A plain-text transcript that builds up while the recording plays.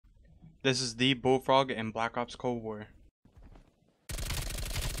This is the Bullfrog in Black Ops Cold War.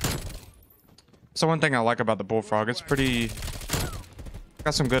 So one thing I like about the Bullfrog, it's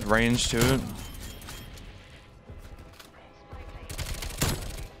got some good range to it.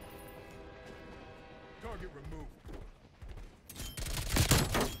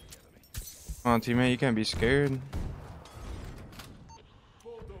 Come on, teammate, you can't be scared.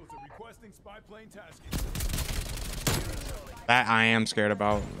 That I am scared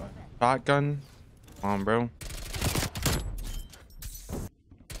about. Shotgun? Come on, bro.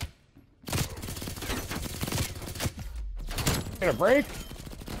 Get a break?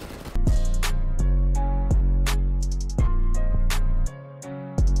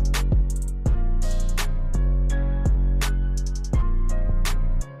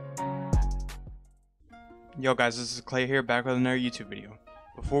 Yo guys, this is Clay here, back with another YouTube video.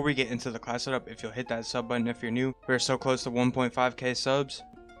 Before we get into the class setup, if you'll hit that sub button if you're new, we're so close to 1.5k subs.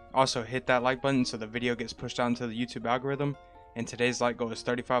 Also hit that like button so the video gets pushed out into the YouTube algorithm, and today's like goal is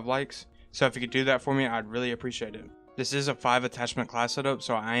 35 likes. So if you could do that for me, I'd really appreciate it. This is a 5 attachment class setup,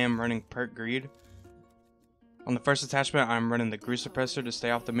 so I am running perk greed. On the first attachment, I'm running the groove suppressor to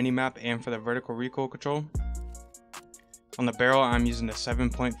stay off the minimap and for the vertical recoil control. On the barrel, I'm using the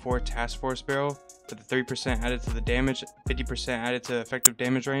 7.4 task force barrel with the 3% added to the damage, 50% added to effective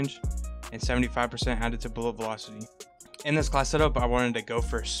damage range, and 75% added to bullet velocity. In this class setup, I wanted to go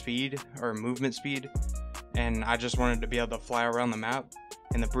for speed or movement speed, and I just wanted to be able to fly around the map.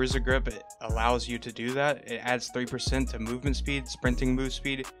 And the bruiser grip, it allows you to do that. It adds 3% to movement speed, sprinting move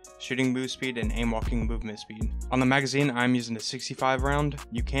speed, shooting move speed, and aim walking movement speed. On the magazine, I'm using the 65 round.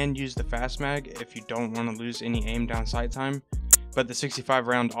 You can use the fast mag if you don't want to lose any aim down sight time, but the 65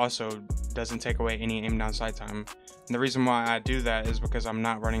 round also doesn't take away any aim down sight time. And the reason why I do that is because I'm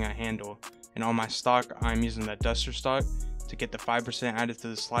not running a handle. And on my stock, I'm using the duster stock to get the 5% added to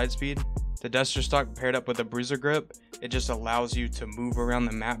the slide speed. The duster stock paired up with the bruiser grip, it just allows you to move around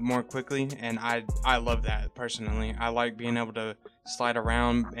the map more quickly, and I love that personally. I like being able to slide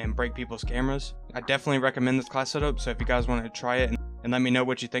around and break people's cameras. I definitely recommend this class setup, so if you guys want to try it and let me know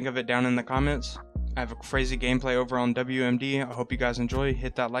what you think of it down in the comments. I have a crazy gameplay over on WMD. I hope you guys enjoy.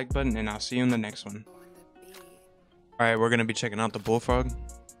 Hit that like button, and I'll see you in the next one. Alright, we're going to be checking out the Bullfrog.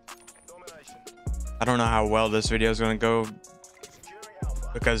 I don't know how well this video is going to go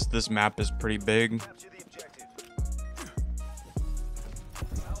because this map is pretty big.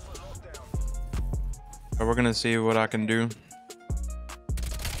 But we're going to see what I can do.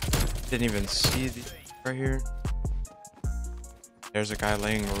 Didn't even see the right here. There's a guy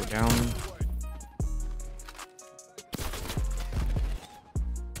laying down.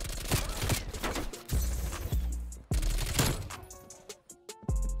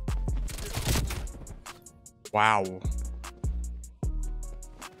 Wow.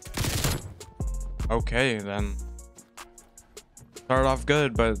 Okay, then. Started off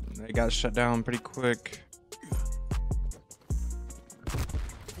good, but it got shut down pretty quick.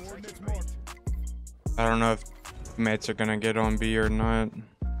 I don't know if mates are gonna get on B or not.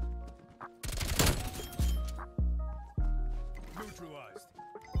 Neutralized.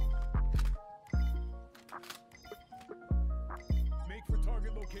 Make for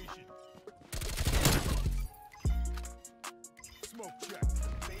target location. Smoke check.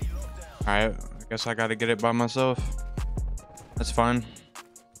 Alright, I guess I gotta get it by myself. That's fine.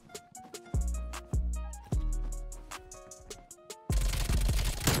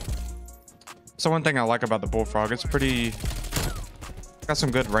 So one thing I like about the Bullfrog, it's got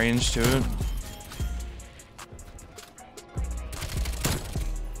some good range to it.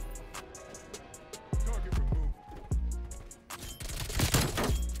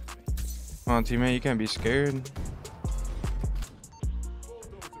 Come on, teammate, you can't be scared.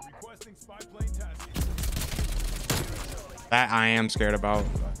 That I am scared about.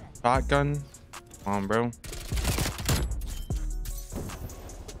 Shotgun? Come on, bro.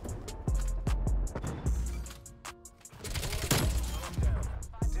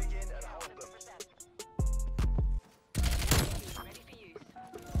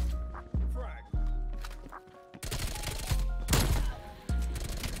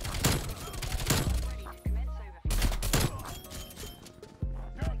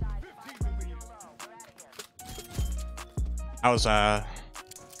 That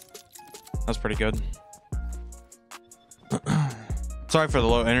was pretty good. Sorry for the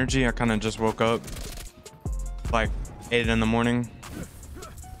low energy. I kind of just woke up like 8 in the morning.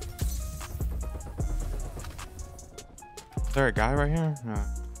 Is there a guy right here? No.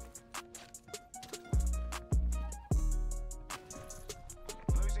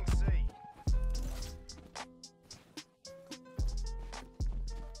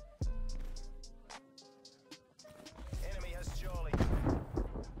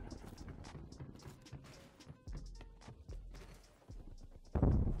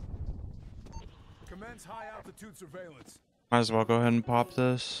 Commence high altitude surveillance. Might as well go ahead and pop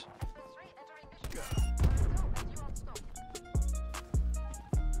this.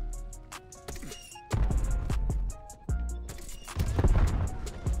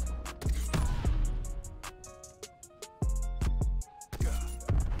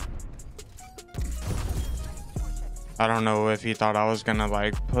 I don't know if he thought I was gonna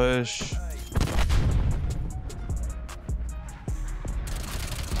like push.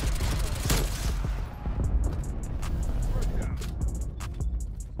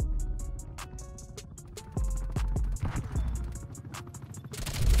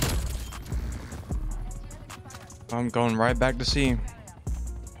 I'm going right back to C.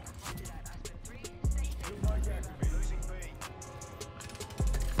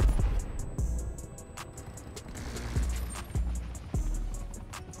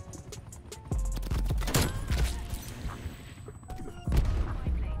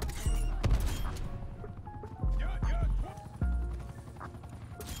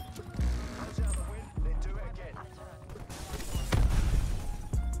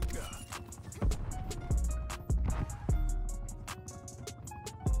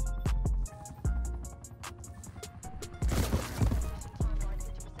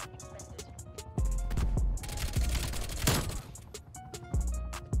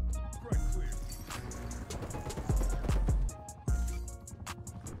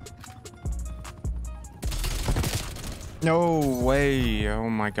 No way. Oh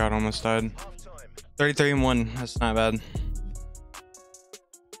my god, almost died. 33-1. That's not bad.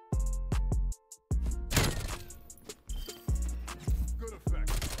 Good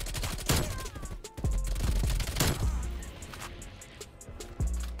effect.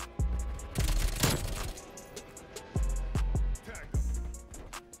 Tag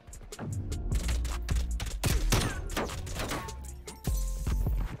them.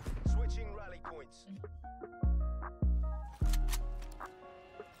 Switching rally points.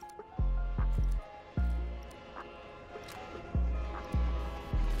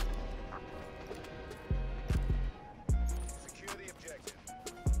 Secure the objective.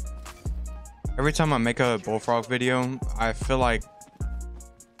 Every time I make a bullfrog video, I feel like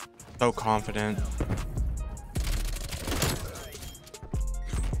so confident.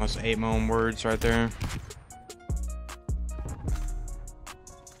 Almost ate my own words right there.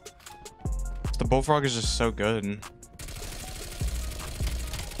 The bullfrog is just so good.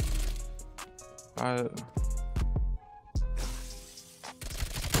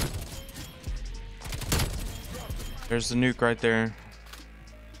 There's the nuke right there.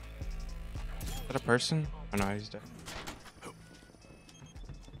 Is that a person? Oh no, he's dead.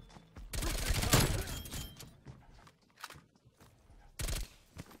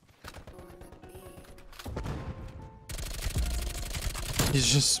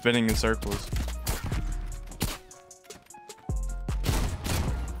 He's just spinning in circles.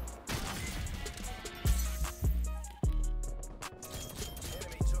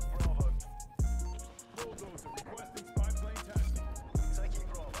 Enemy took Bravo. Bulldozer requesting spy plane tasking. Taking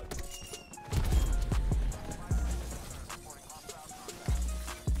Bravo.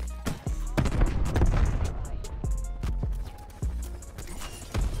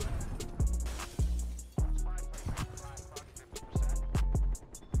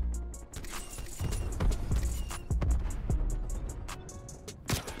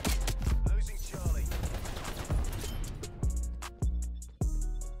 Losing Charlie.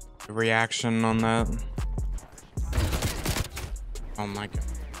 The reaction on that. Oh my god.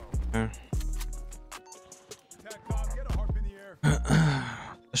 Yeah. Tag carv, get a harp in the air.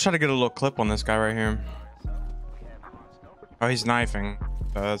 Let's try to get a little clip on this guy right here. Oh, he's knifing.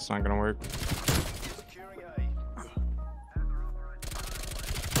 That's not gonna work. Securing A.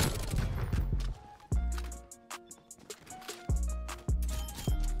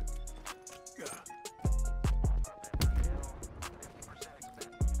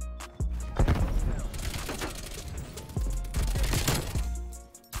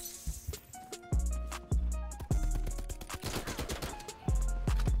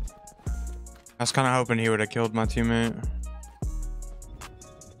 I was kind of hoping he would have killed my teammate.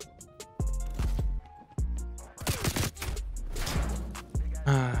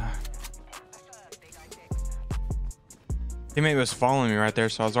 Teammate was following me right there,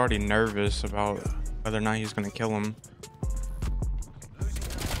 so I was already nervous about whether or not he's gonna kill him.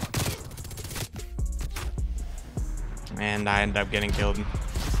 And I ended up getting killed.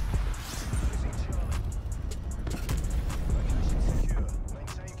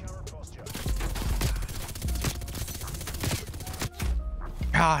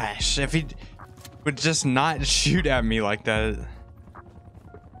 Gosh, if he would just not shoot at me like that.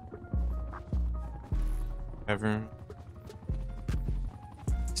 whatever.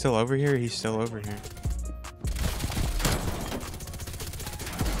 Still over here? He's still over here.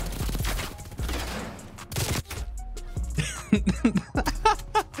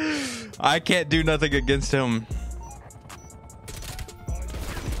 I can't do nothing against him.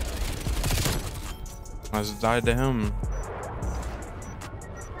 I just died to him.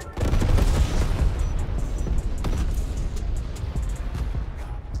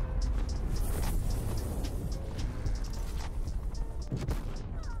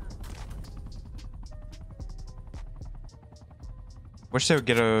 Wish they would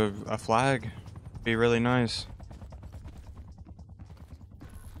get a flag. Be really nice.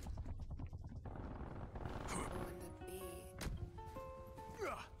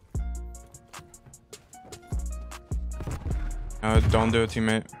 Don't do it,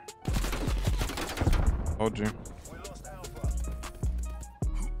 teammate. Told you. We lost Alpha.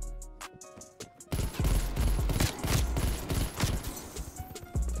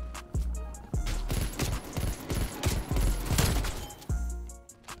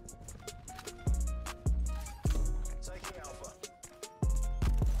 Taking Alpha.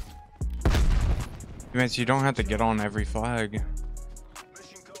 Teammates, you don't have to get on every flag.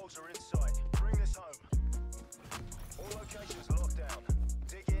 Mission goals are in sight. Bring this home. All locations locked down.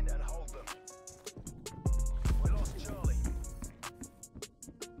 Dig in and hold them. We lost Charlie.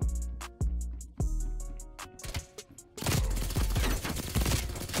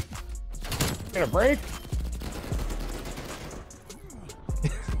 Get a break?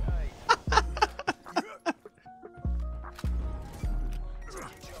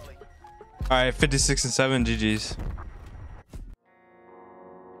 Charlie. All right, 56 and 7, GG's.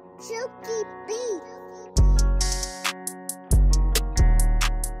 Chokey beat.